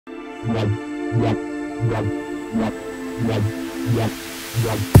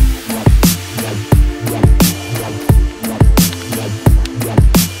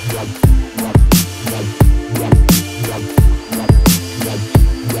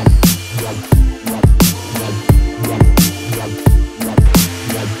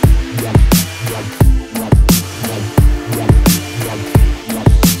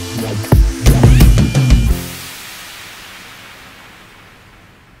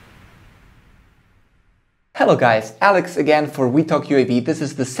Hello guys, Alex again for We Talk UAV. This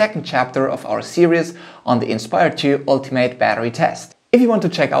is the second chapter of our series on the Inspire 2 Ultimate Battery Test. If you want to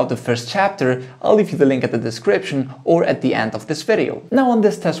check out the first chapter, I'll leave you the link at the description or at the end of this video. Now on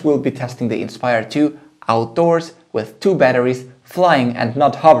this test we'll be testing the Inspire 2 outdoors with 2 batteries, flying and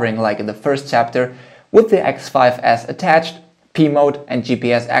not hovering like in the first chapter, with the X5S attached, P mode and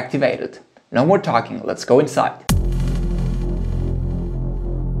GPS activated. No more talking, let's go inside.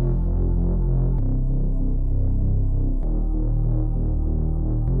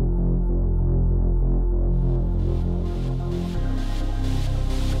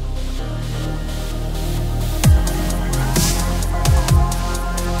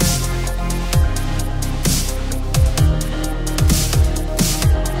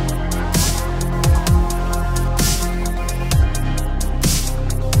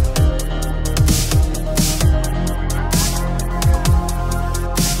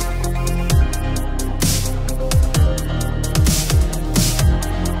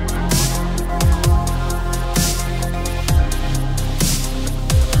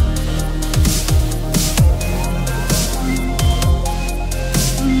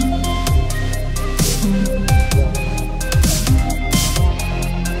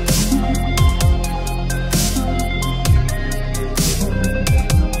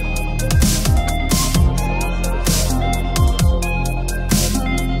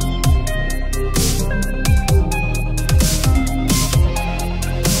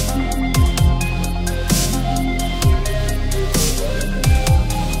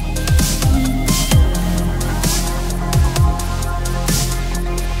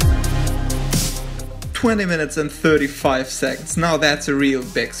 "20 minutes and 35 seconds. Now that's a real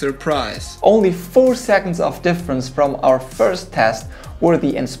big surprise. Only 4 seconds of difference from our first test where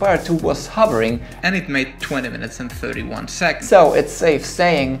the Inspire 2 was hovering, And it made 20 minutes and 31 seconds. so it's safe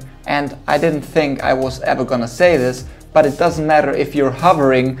saying, and I didn't think I was ever gonna say this, but it doesn't matter if you're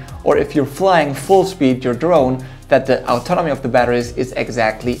hovering or if you're flying full speed your drone, that the autonomy of the batteries is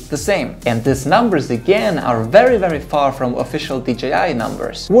exactly the same. And these numbers again are very far from official DJI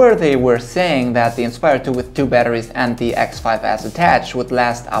numbers, where they were saying that the Inspire 2 with 2 batteries and the X5S attached would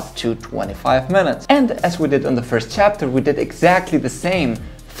last up to 25 minutes. And as we did on the first chapter, we did exactly the same,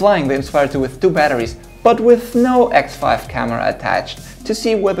 flying the Inspire 2 with 2 batteries, but with no X5 camera attached, to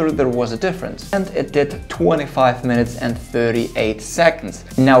see whether there was a difference. And it did 25 minutes and 38 seconds,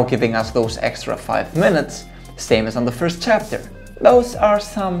 now giving us those extra 5 minutes, same as on the first chapter. Those are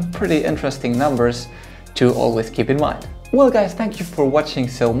some pretty interesting numbers to always keep in mind. Well guys, thank you for watching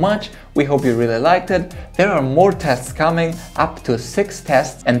so much, we hope you really liked it. There are more tests coming, up to 6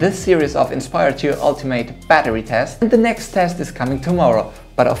 tests, and this series of Inspire 2 Ultimate Battery Test. And the next test is coming tomorrow.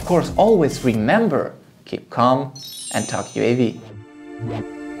 But of course always remember, keep calm and talk UAV.